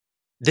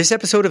This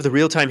episode of the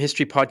Real Time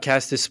History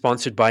Podcast is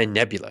sponsored by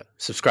Nebula.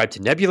 Subscribe to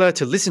Nebula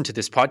to listen to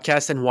this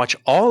podcast and watch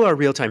all our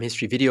real time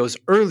history videos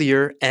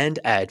earlier and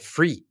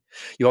ad-free.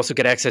 You also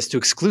get access to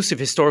exclusive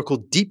historical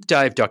deep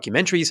dive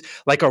documentaries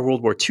like our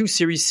World War II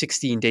series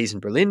 16 Days in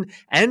Berlin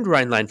and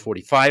Rhineland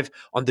 45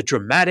 on the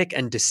dramatic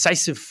and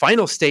decisive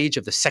final stage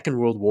of the Second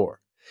World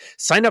War.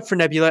 Sign up for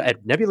Nebula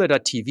at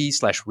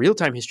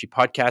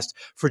nebula.tv/realtimehistorypodcast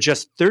for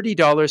just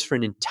 $30 for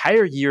an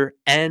entire year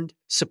and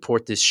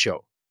support this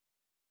show.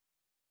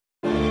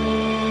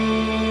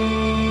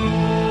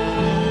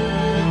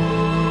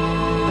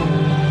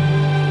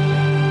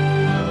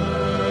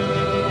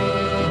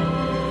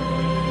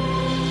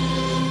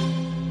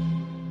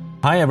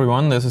 Hi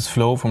everyone, this is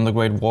Flo from The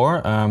Great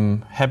War.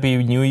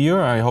 Happy New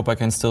Year, I hope I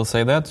can still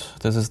say that.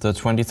 This is the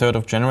 23rd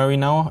of January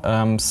now.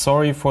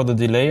 Sorry for the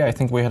delay, I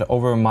think we had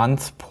over a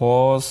month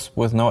pause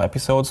with no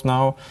episodes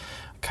now.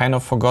 Kind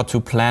of forgot to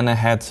plan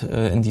ahead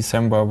in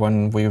December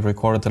when we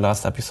recorded the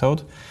last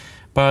episode.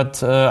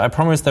 But I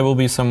promise there will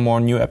be some more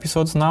new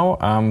episodes now,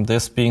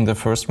 this being the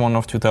first one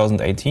of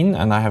 2018,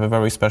 and I have a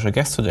very special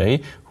guest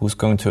today who's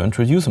going to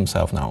introduce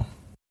himself now.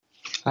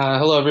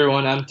 Hello,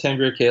 everyone. I'm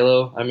Tanveer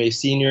Kalo. I'm a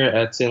senior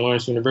at St.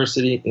 Lawrence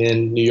University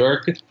in New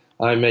York.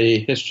 I'm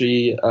a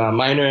history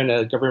minor and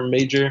a government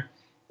major,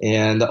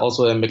 and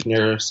also a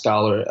McNair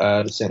scholar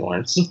at St.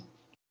 Lawrence.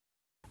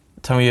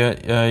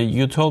 Tanveer,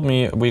 you told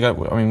me we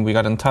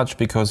got in touch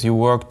because you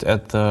worked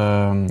at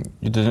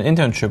you did an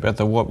internship at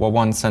the World War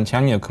I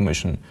Centennial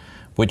Commission,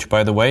 which,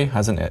 by the way,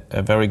 has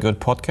a very good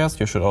podcast.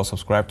 You should all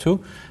subscribe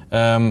to.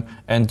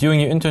 And during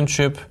your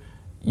internship,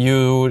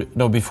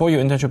 before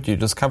your internship, you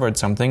discovered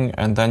something,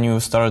 and then you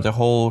started a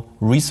whole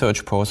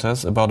research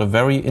process about a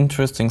very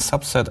interesting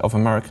subset of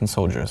American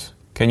soldiers.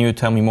 Can you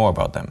tell me more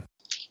about them?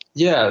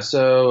 Yeah,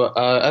 so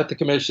at the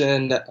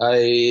commission,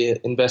 I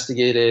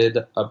investigated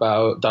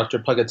about Dr.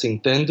 Bhagat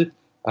Singh Thind,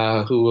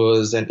 who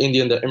was an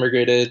Indian that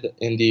immigrated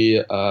in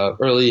the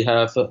early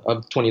half of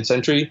the 20th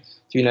century to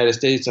the United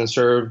States and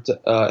served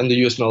in the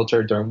U.S.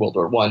 military during World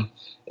War I.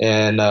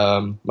 And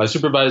my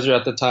supervisor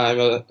at the time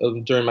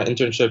during my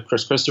internship,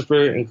 Chris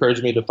Christopher,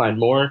 encouraged me to find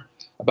more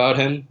about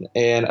him.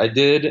 And I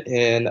did,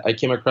 and I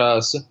came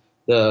across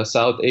the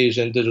South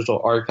Asian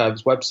Digital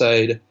Archives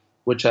website,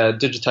 which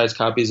had digitized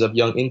copies of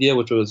Young India,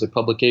 which was a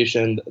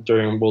publication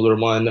during World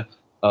War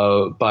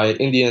I by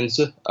Indians.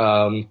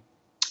 And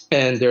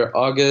their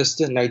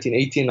August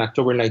 1918,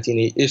 October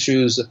 1918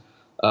 issues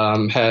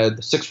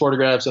had 6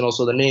 photographs and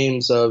also the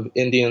names of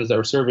Indians that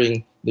were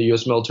serving the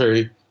U.S.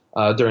 military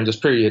during this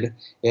period.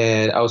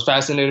 And I was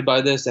fascinated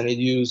by this, and I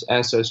used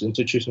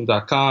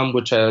AncestryInstitution.com,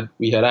 which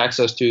we had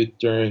access to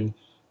through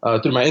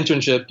my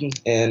internship,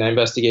 and I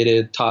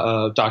investigated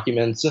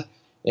documents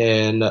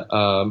and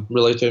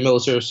related to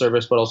military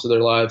service, but also their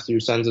lives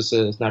through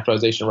censuses,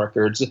 naturalization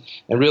records,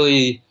 and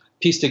really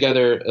pieced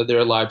together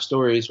their life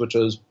stories,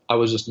 I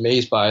was just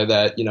amazed by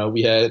that.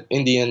 We had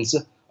Indians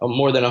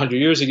more than 100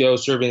 years ago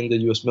serving the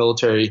U.S.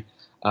 military.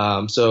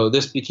 So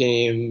this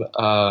became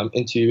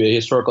into a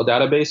historical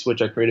database,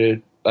 which I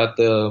created at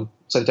the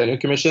Centennial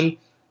Commission.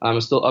 I'm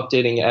still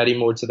updating, adding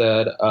more to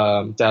that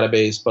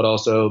database, but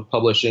also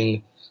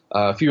publishing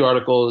a few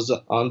articles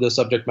on the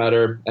subject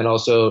matter, and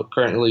also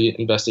currently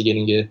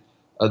investigating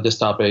this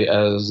topic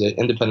as an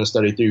independent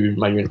study through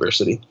my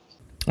university.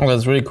 Oh,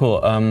 that's really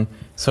cool.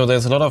 So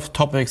there's a lot of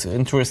topics,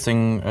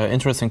 interesting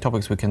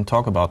topics we can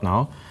talk about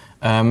now.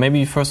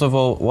 Maybe first of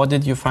all, what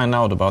did you find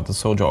out about the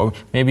soldier? Or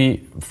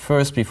maybe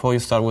first, before you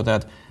start with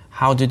that,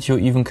 how did you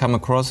even come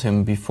across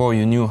him before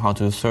you knew how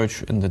to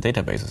search in the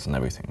databases and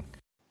everything?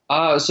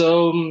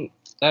 So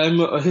I'm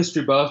a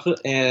history buff,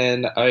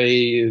 and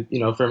I,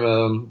 from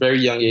a very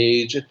young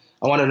age,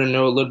 I wanted to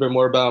know a little bit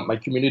more about my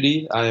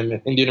community. I'm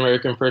an Indian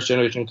American first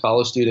generation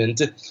college student.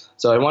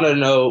 So I wanted to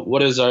know,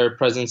 what is our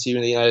presence here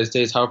in the United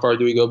States? How far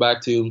do we go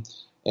back to?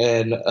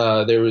 And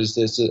there was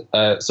this,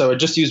 so I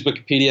just used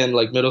Wikipedia in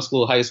like middle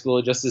school, high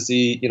school, just to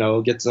see,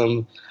 get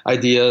some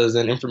ideas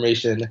and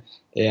information.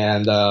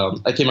 And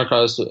I came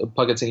across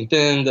Bhagat Singh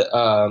Thind.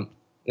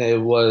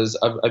 It was,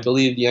 I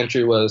believe the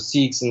entry was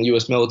Sikhs in the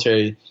U.S.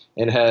 military,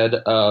 and had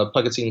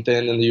Bhagat Singh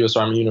Thind in the U.S.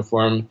 Army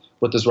uniform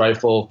with his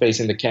rifle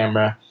facing the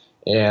camera.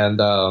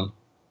 And I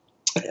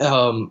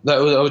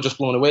was just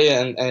blown away.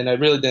 And I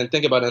really didn't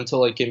think about it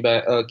until I came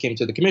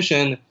to the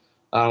commission.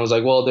 I was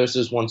like, well, there's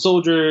this one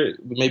soldier,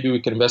 maybe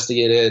we could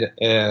investigate it.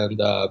 And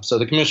so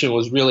the commission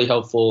was really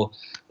helpful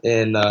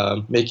in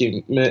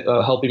helping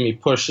me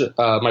push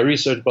my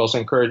research, but also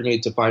encouraged me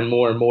to find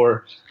more and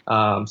more.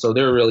 So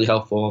they were really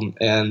helpful.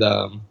 And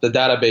the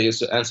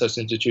database,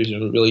 Ancestry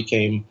Institution, really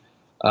came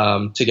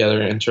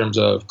together in terms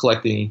of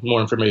collecting more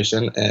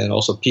information and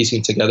also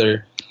piecing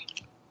together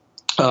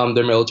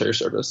their military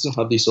service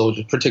of these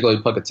soldiers, particularly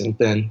Bhagat Singh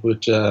Thind,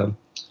 which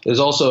is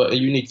also a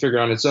unique figure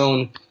on its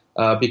own.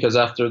 Because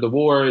after the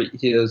war,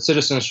 his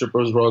citizenship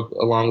was revoked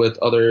along with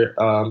other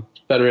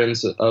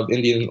veterans of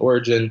Indian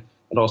origin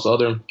and also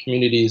other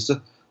communities,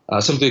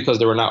 simply because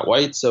they were not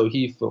white. So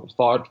he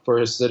fought for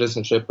his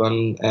citizenship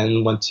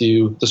and went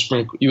to the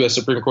U.S.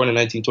 Supreme Court in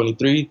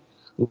 1923,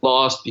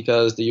 lost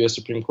because the U.S.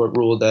 Supreme Court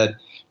ruled that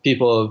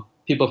people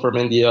from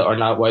India are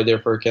not white,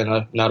 therefore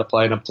cannot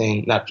apply and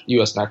obtain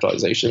U.S.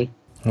 naturalization.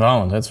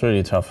 Wow, that's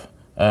really tough.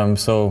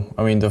 So,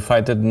 I mean, the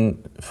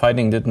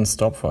fighting didn't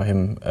stop for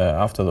him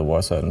after the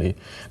war, certainly.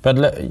 But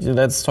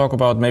let's talk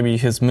about maybe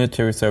his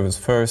military service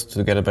first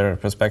to get a better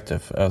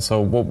perspective.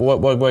 So,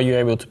 what were you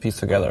able to piece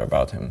together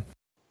about him?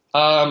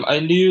 I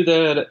knew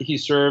that he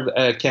served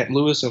at Camp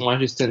Lewis in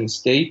Washington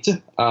State.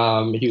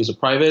 He was a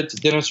private,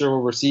 didn't serve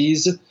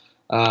overseas.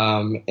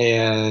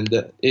 And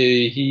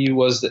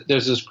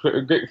there's this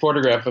great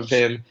photograph of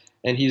him,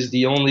 and he's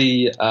the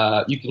only,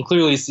 you can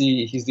clearly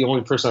see he's the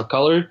only person of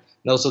color,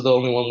 and also the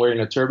only one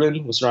wearing a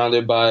turban, was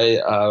surrounded by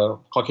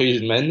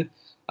Caucasian men.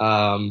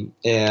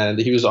 And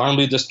he was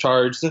armably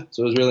discharged, so it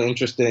was really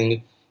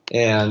interesting.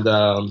 And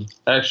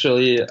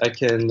actually, I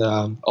can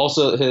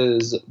also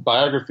his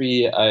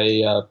biography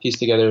I pieced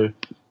together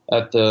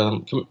at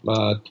the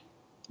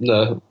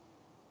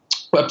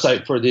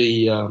website for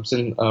the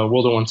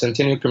World War I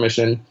Centennial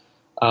Commission.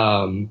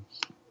 And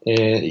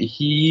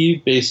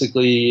he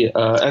basically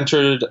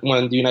entered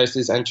when the United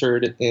States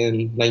entered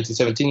in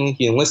 1917.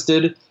 He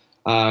enlisted,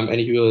 and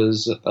he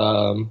was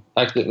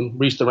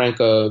reached the rank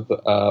of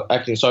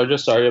acting sergeant.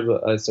 Started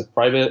as a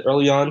private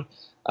early on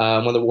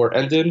when the war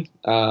ended.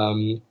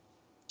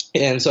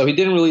 And so he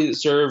didn't really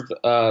serve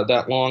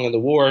that long in the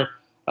war,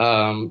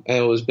 and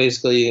it was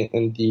basically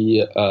in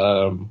the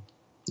one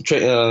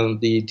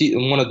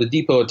of the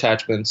depot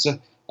attachments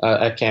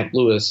at Camp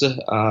Lewis.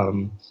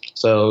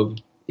 So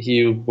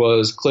he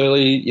was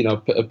clearly,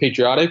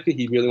 patriotic.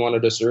 He really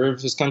wanted to serve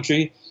his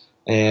country,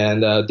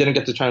 and didn't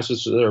get the chance to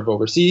serve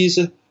overseas,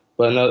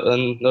 but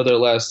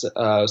nonetheless,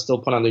 still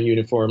put on the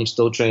uniform,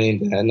 still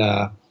trained, and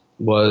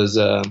was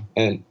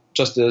and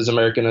just as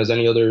American as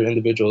any other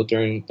individual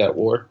during that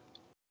war.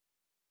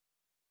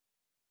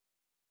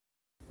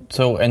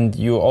 So, and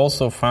you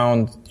also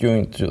found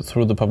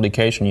through the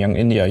publication Young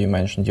India, you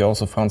mentioned, you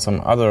also found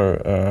some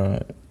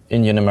other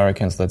Indian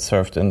Americans that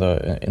served in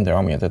the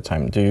army at that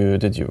time.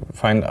 Did you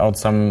find out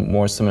some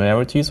more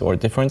similarities or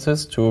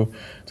differences to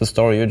the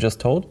story you just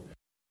told?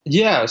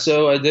 Yeah,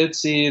 so I did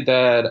see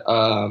that,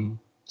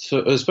 so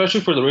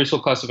especially for the racial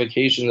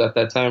classifications at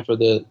that time for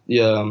the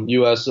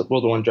U.S.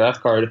 World War I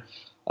draft card,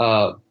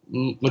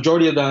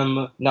 majority of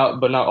them,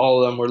 but not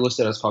all of them, were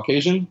listed as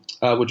Caucasian,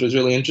 which was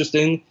really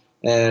interesting.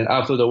 And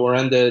after the war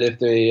ended, if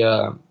they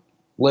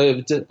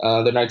lived, the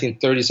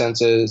 1930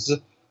 census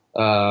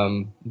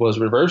was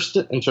reversed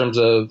in terms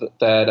of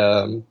that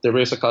the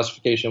racial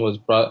classification was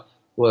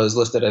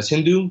listed as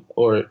Hindu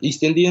or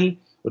East Indian,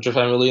 which I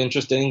find really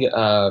interesting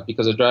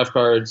because the draft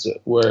cards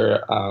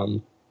were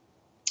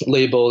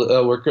labeled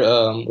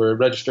were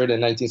registered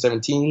in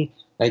 1917,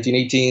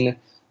 1918.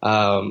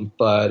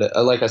 But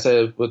like I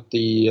said, with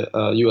the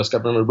U.S.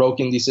 government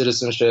revoking the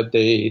citizenship,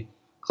 they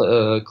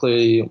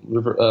clearly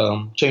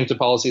changed the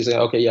policy, saying,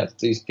 okay, yes,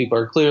 these people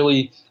are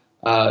clearly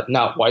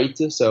not white,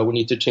 so we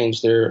need to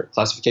change their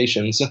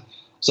classifications.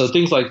 So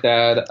things like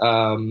that.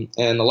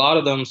 And a lot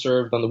of them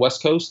served on the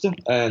West Coast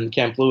and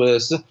Camp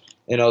Lewis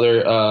and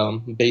other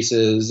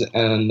bases,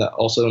 and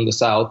also in the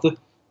South,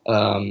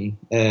 and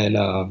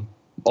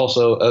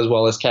also as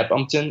well as Camp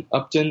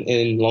Upton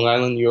in Long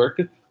Island, New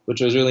York, which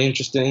was really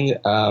interesting.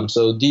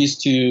 So these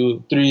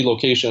three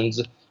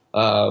locations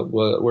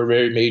were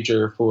very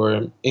major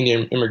for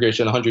Indian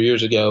immigration 100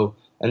 years ago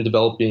and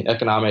developing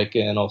economic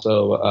and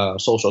also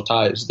social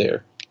ties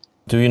there.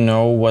 Do you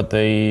know what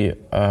they,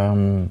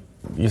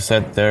 you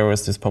said there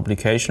was this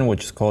publication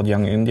which is called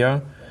Young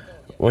India,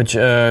 which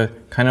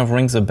kind of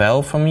rings a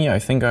bell for me. I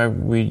think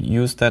we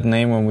used that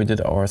name when we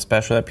did our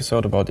special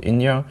episode about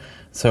India.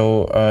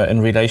 So in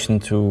relation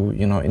to,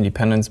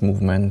 independence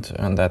movement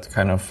and that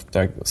kind of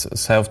like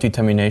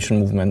self-determination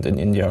movement in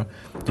India,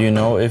 do you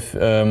know if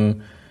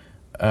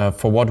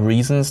for what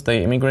reasons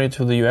they immigrated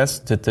to the U.S.?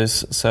 Did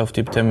this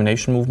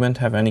self-determination movement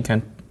have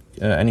anything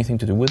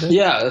to do with it?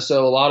 Yeah,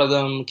 so a lot of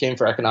them came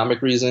for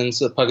economic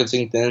reasons. Bhagat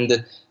Singh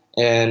Thind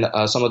and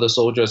some of the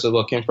soldiers as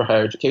well came for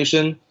higher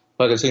education.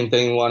 Bhagat Singh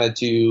Thind wanted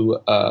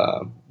to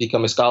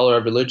become a scholar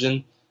of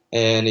religion,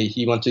 and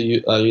he went to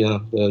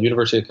the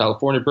University of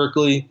California,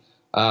 Berkeley.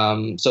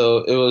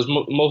 So it was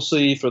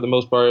mostly, for the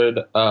most part,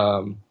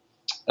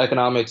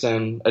 economics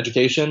and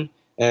education.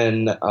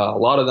 And a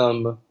lot of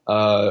them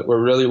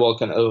were really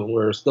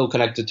were still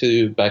connected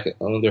to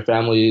their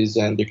families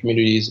and their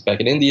communities back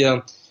in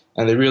India,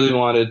 and they really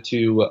wanted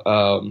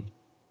to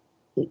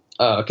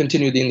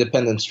continue the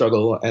independence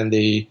struggle, and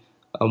they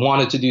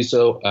wanted to do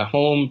so at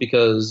home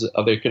because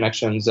of their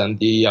connections and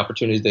the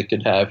opportunities they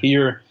could have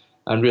here,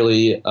 and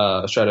really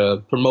try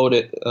to promote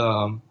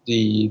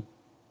the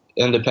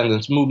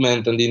independence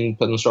movement and the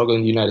independence struggle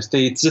in the United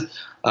States,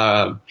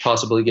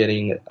 possibly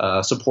getting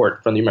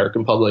support from the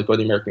American public or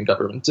the American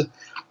government.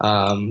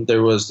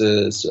 There was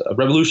this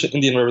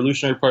Indian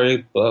Revolutionary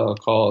Party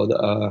called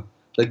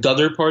the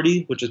Ghadar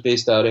Party, which is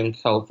based out in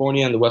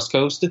California and the West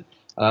Coast,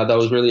 that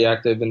was really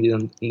active in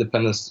the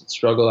independence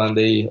struggle. And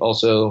they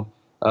also,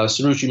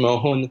 Suruchi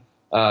Mohan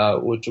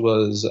which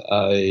was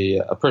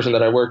a person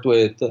that I worked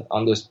with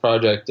on this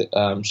project.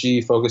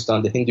 She focused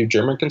on the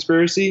Hindu-German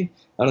conspiracy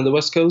out on the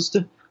West Coast,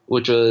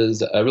 which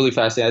was really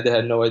fascinating. I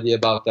had no idea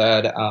about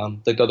that.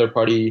 The Ghadar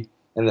Party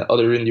and the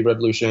other Indian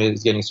revolution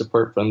is getting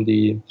support from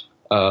the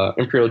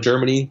Imperial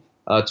Germany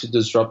to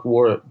disrupt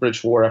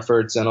British war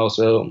efforts, and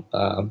also,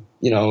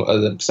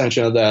 the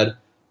extension of that,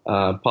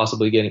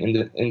 possibly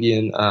getting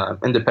Indian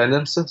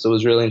independence. So it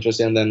was really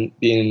interesting. And then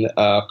being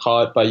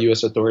caught by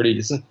U.S.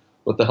 authorities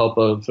with the help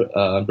of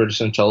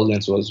British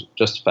intelligence was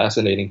just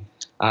fascinating.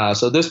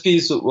 So this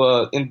piece,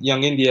 in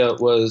Young India,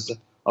 was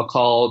a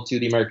call to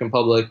the American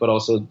public, but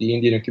also the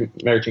Indian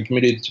American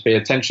community to pay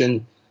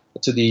attention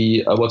to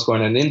the what's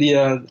going on in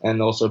India,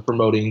 and also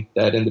promoting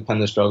that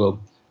independence struggle,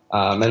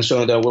 and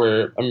showing that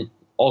we're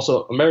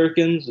also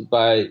Americans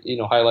by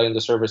highlighting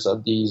the service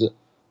of these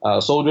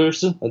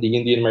soldiers, the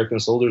Indian American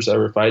soldiers that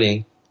were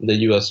fighting the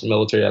U.S.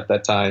 military at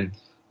that time.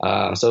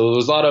 So it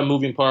was a lot of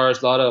moving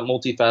parts, a lot of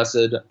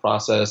multifaceted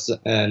process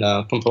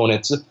and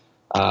components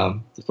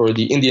for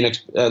the Indian,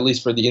 at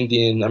least for the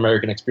Indian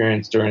American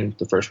experience during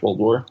the First World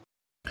War.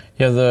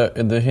 Yeah,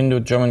 the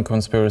Hindu-German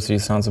conspiracy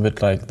sounds a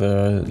bit like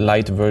the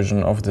light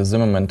version of the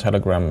Zimmermann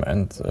telegram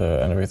and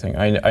everything.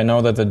 I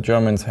know that the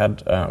Germans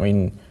had,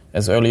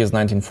 as early as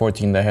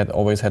 1914, they had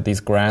always had these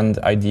grand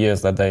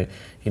ideas that they,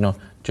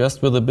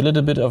 just with a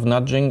little bit of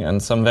nudging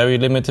and some very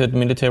limited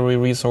military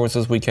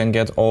resources, we can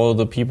get all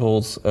the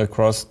peoples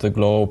across the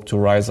globe to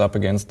rise up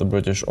against the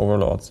British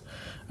overlords.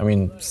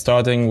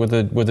 Starting with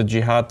the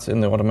jihad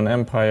in the Ottoman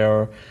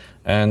Empire,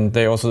 and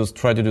they also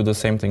tried to do the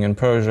same thing in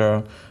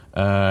Persia.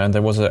 And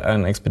there was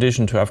an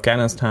expedition to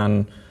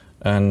Afghanistan,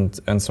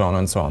 and so on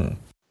and so on.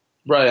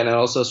 Right, and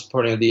also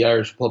supporting the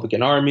Irish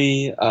Republican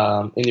Army,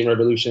 Indian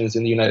revolutions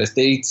in the United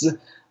States.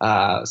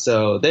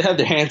 So they had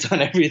their hands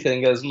on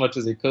everything as much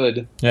as they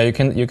could. Yeah,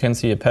 you can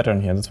see a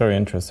pattern here. That's very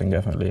interesting,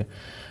 definitely.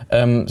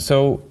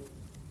 So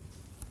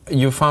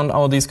you found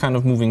all these kind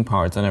of moving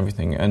parts and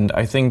everything, and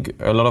I think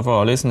a lot of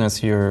our listeners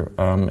here,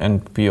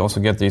 and we also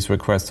get these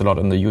requests a lot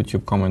in the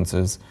YouTube comments,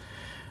 is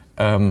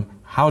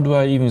how do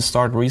I even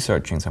start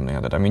researching something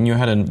like that?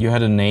 You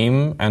had a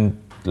name, and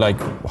like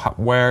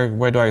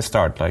where do I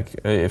start? Like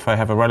if I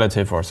have a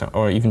relative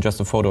or even just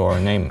a photo or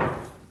a name.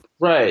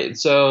 Right.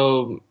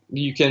 So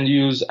you can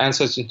use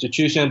Ancestry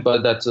Institution,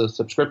 but that's a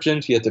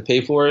subscription, so you have to pay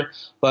for it.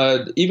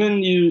 But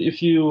even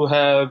if you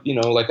have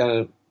like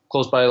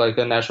close by like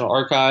a National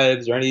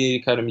Archives or any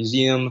kind of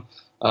museum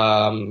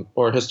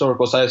or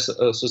historical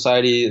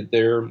society,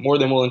 they're more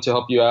than willing to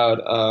help you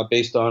out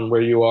based on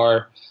where you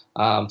are.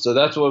 So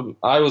that's what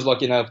I was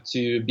lucky enough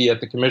to be at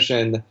the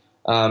commission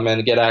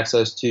and get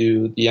access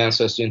to the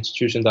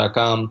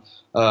AncestryInstitution.com.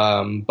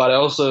 But I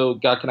also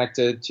got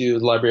connected to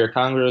the Library of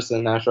Congress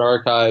and National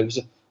Archives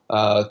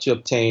to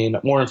obtain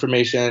more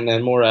information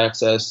and more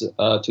access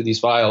to these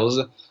files.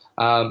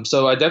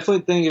 So I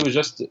definitely think it would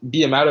just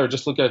be a matter of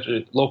just looking at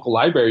your local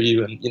library,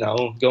 even,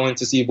 going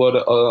to see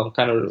what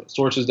kind of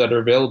sources that are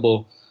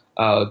available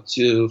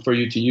for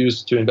you to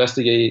use to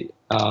investigate.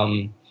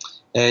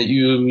 And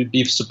you would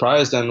be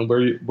surprised on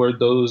where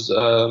those,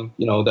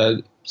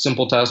 that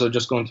simple tasks of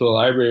just going to a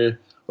library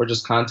or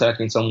just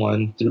contacting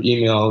someone through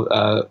email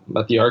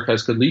at the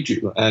archives could lead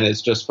you. And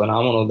it's just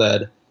phenomenal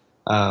that,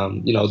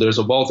 there's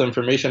a wealth of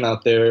information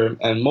out there,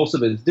 and most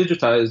of it is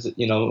digitized.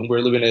 We're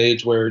living in an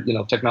age where,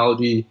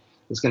 technology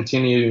is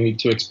continuing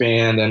to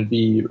expand and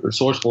be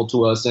resourceful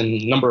to us in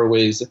a number of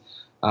ways.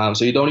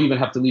 So you don't even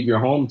have to leave your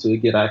home to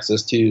get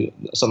access to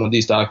some of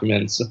these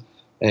documents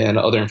and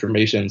other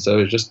information. So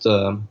it's just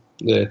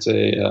it's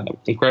a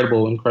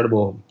incredible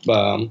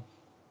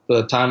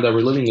the time that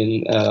we're living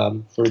in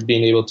for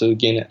being able to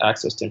gain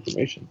access to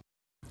information.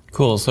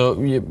 Cool. So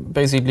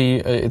basically,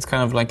 it's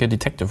kind of like a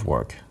detective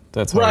work.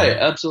 That's right.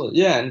 Absolutely.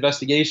 Yeah,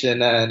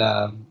 investigation, and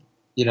I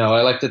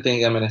like to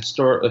think I'm a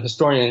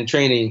historian in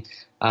training.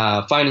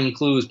 Finding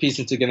clues,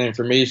 piecing together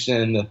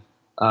information,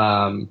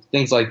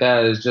 things like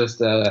that is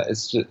just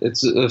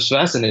it's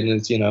fascinating.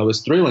 It's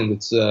thrilling.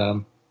 It's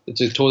a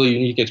totally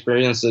unique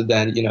experience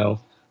than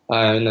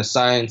in a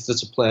science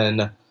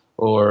discipline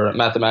or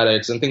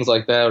mathematics and things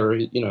like that, or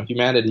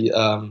humanity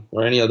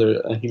or any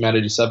other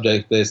humanity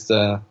subject. It's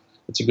a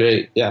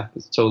great,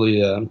 it's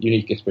totally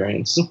unique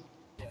experience.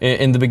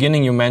 In the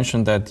beginning, you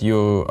mentioned that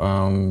you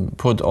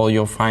put all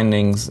your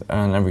findings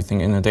and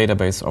everything in a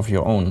database of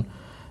your own.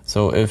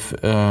 So if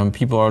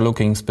people are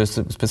looking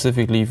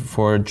specifically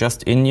for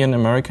just Indian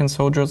American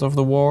soldiers of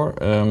the war,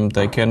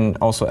 they can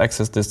also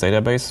access this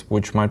database,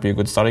 which might be a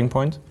good starting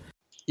point.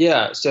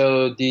 Yeah,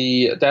 so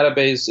the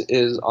database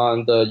is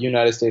on the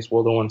United States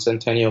World War I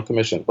Centennial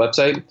Commission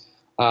website.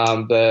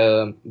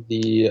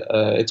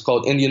 It's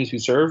called Indians Who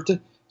Served.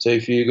 So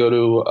if you go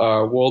to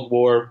World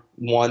War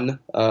I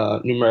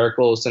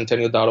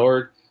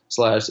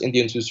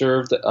numericalcentennial.org/Indians Who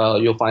Served,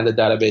 you'll find the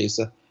database,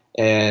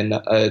 and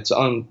it's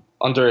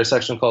under a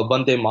section called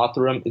Vande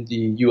Mataram in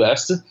the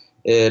U.S.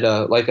 It,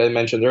 like I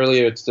mentioned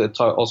earlier, it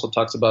also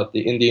talks about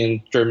the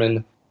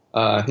Indian-German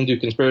Hindu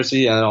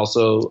conspiracy, and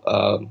also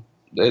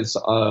it's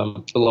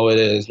below it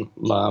is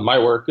my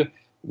work,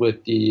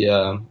 with the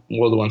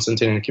World War I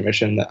Centennial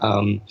Commission.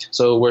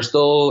 So we're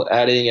still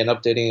adding and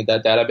updating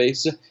that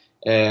database.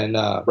 And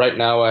right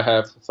now I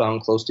have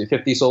found close to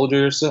 50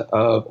 soldiers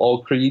of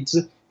all creeds,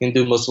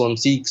 Hindu, Muslim,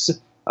 Sikhs,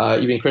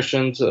 even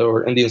Christians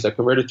or Indians that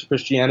converted to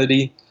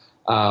Christianity.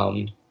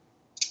 And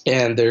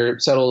they're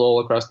settled all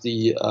across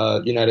the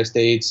United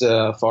States,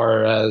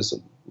 far as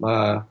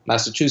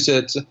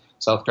Massachusetts,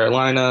 South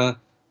Carolina,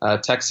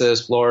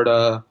 Texas,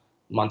 Florida,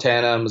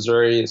 Montana,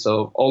 Missouri,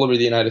 so all over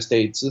the United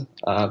States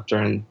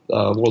during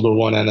World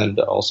War I and then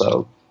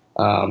also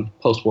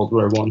post-World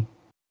War I.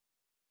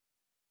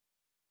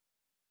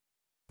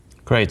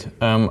 Great.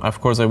 Of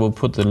course, I will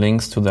put the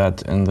links to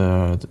that in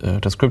the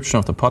description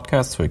of the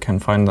podcast, so you can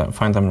find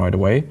them right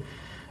away.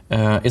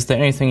 Is there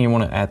anything you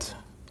want to add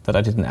that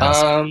I didn't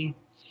ask?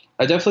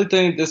 I definitely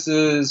think this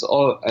is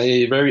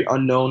a very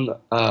unknown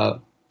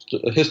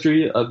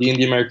history of the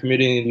Indian American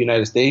community in the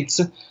United States,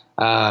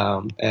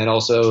 and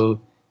also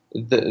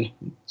and then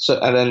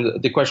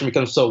the question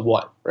becomes, so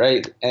what,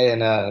 right?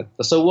 And the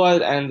so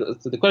what, and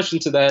the question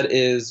to that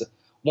is,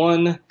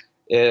 one,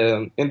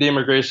 Indian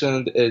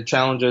immigration, it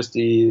challenges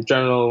the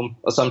general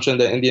assumption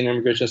that Indian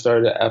immigration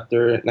started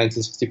after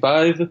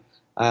 1965,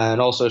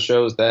 and also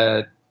shows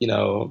that, you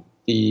know,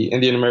 the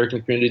Indian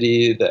American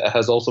community that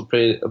has also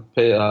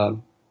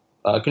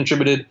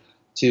contributed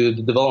to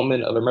the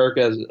development of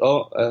America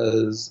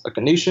as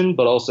a nation,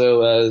 but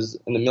also as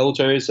in the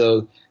military.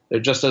 So they're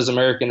just as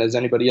American as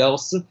anybody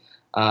else. So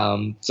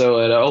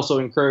I'd also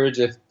encourage,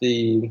 if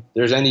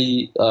there's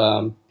any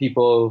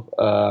people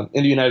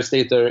in the United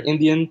States that are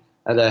Indian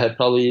and that had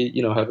probably,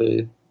 you know, have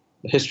a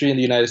history in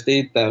the United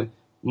States that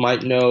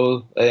might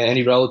know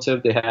any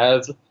relative they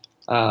have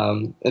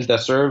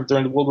that served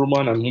during the World War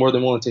I, I'm more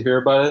than willing to hear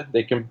about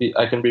it.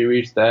 I can be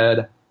reached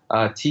at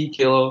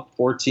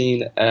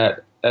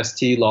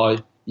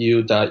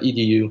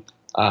tkalo14@stlawU.edu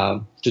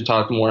to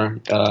talk more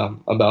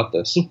about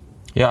this.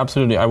 Yeah,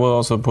 absolutely. I will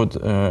also put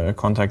a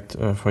contact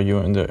for you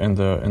in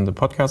the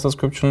podcast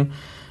description.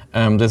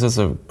 This is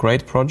a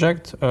great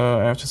project,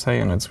 I have to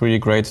say, and it's really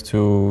great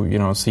to, you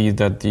know, see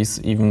that this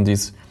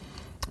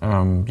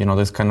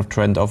kind of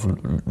trend of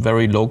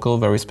very local,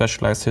 very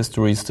specialized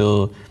history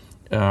still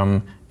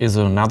is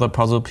another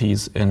puzzle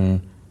piece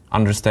in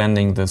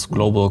understanding this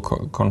global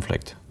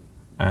conflict.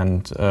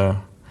 And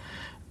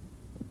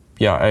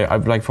I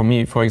like, for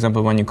me, for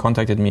example, when you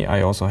contacted me,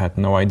 I also had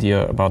no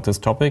idea about this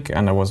topic,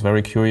 and I was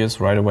very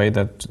curious right away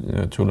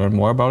to learn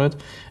more about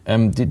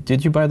it.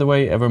 Did you, by the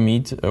way, ever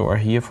meet or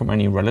hear from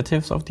any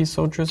relatives of these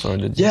soldiers? Or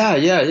did you?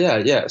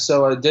 Yeah.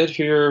 So I did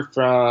hear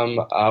from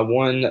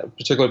one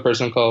particular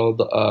person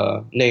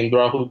named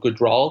Rahul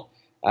Gujral.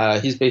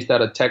 He's based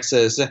out of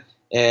Texas,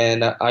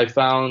 and I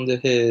found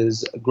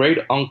his great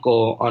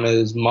uncle on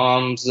his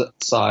mom's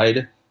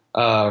side,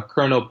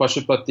 Colonel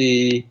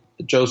Pashupati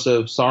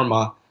Joseph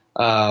Sarma.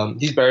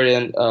 He's buried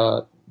in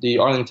the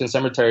Arlington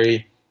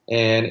Cemetery,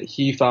 and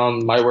he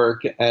found my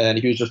work, and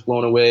he was just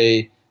blown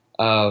away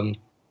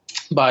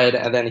by it.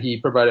 And then he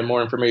provided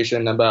more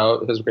information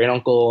about his great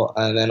uncle,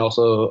 and then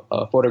also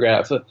a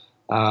photograph. So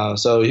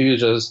he was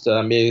just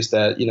amazed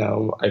that, you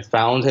know, I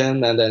found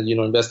him, and then, you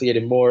know,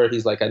 investigated more.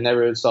 He's like, I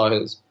never saw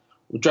his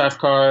draft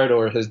card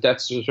or his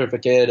death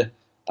certificate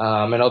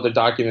and other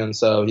documents.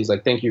 So he's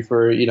like, thank you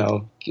for, you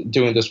know,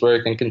 doing this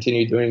work and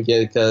continue doing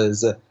it,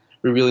 because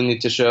we really need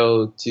to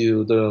show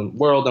to the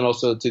world and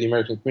also to the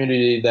American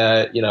community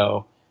that, you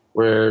know,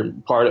 we're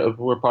part of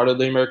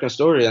the American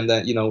story, and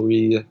that, you know,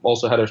 we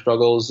also had our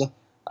struggles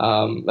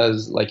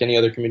as like any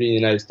other community in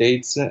the United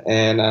States,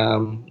 and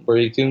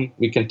we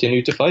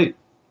continue to fight.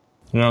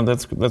 You know,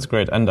 that's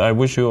great, and I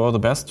wish you all the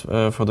best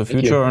for the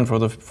future and for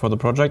the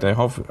project. I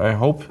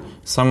hope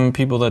some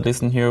people that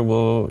listen here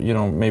will, you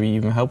know, maybe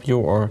even help you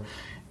or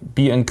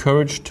be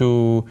encouraged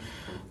to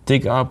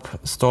dig up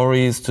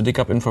stories, to dig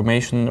up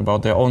information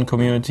about their own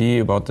community,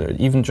 about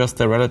even just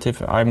their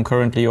relative. I'm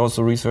currently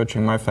also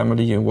researching my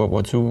family in World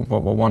War II,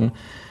 World War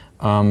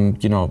I.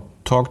 You know,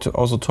 talk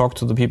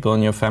to the people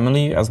in your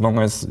family, as long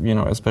as, you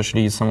know,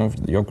 especially some of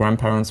your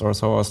grandparents or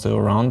so are still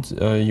around.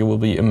 You will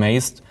be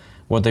amazed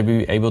what they will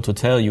be able to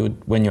tell you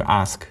when you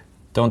ask.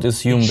 Don't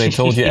assume they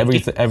told you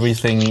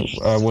everything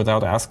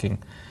without asking.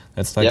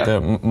 That's like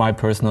my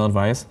personal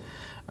advice.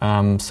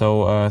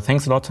 So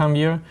thanks a lot,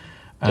 Tanveer.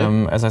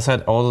 As I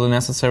said, all the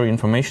necessary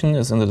information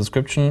is in the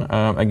description.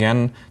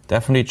 Again,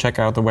 definitely check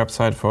out the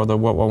website for the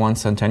World War I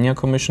Centennial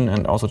Commission,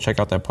 and also check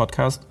out their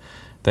podcast.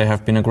 They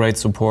have been a great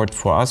support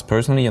for us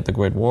personally at the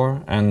Great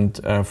War, and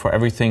for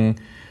everything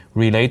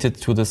related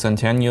to the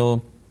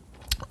Centennial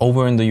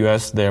over in the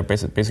US, they're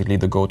basically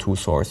the go-to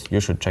source you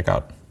should check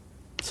out.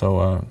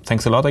 So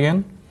thanks a lot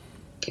again.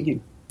 Thank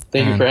you.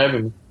 Thank you for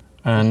having me.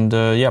 And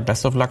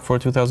best of luck for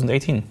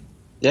 2018.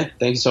 Yeah,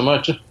 thank you so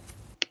much.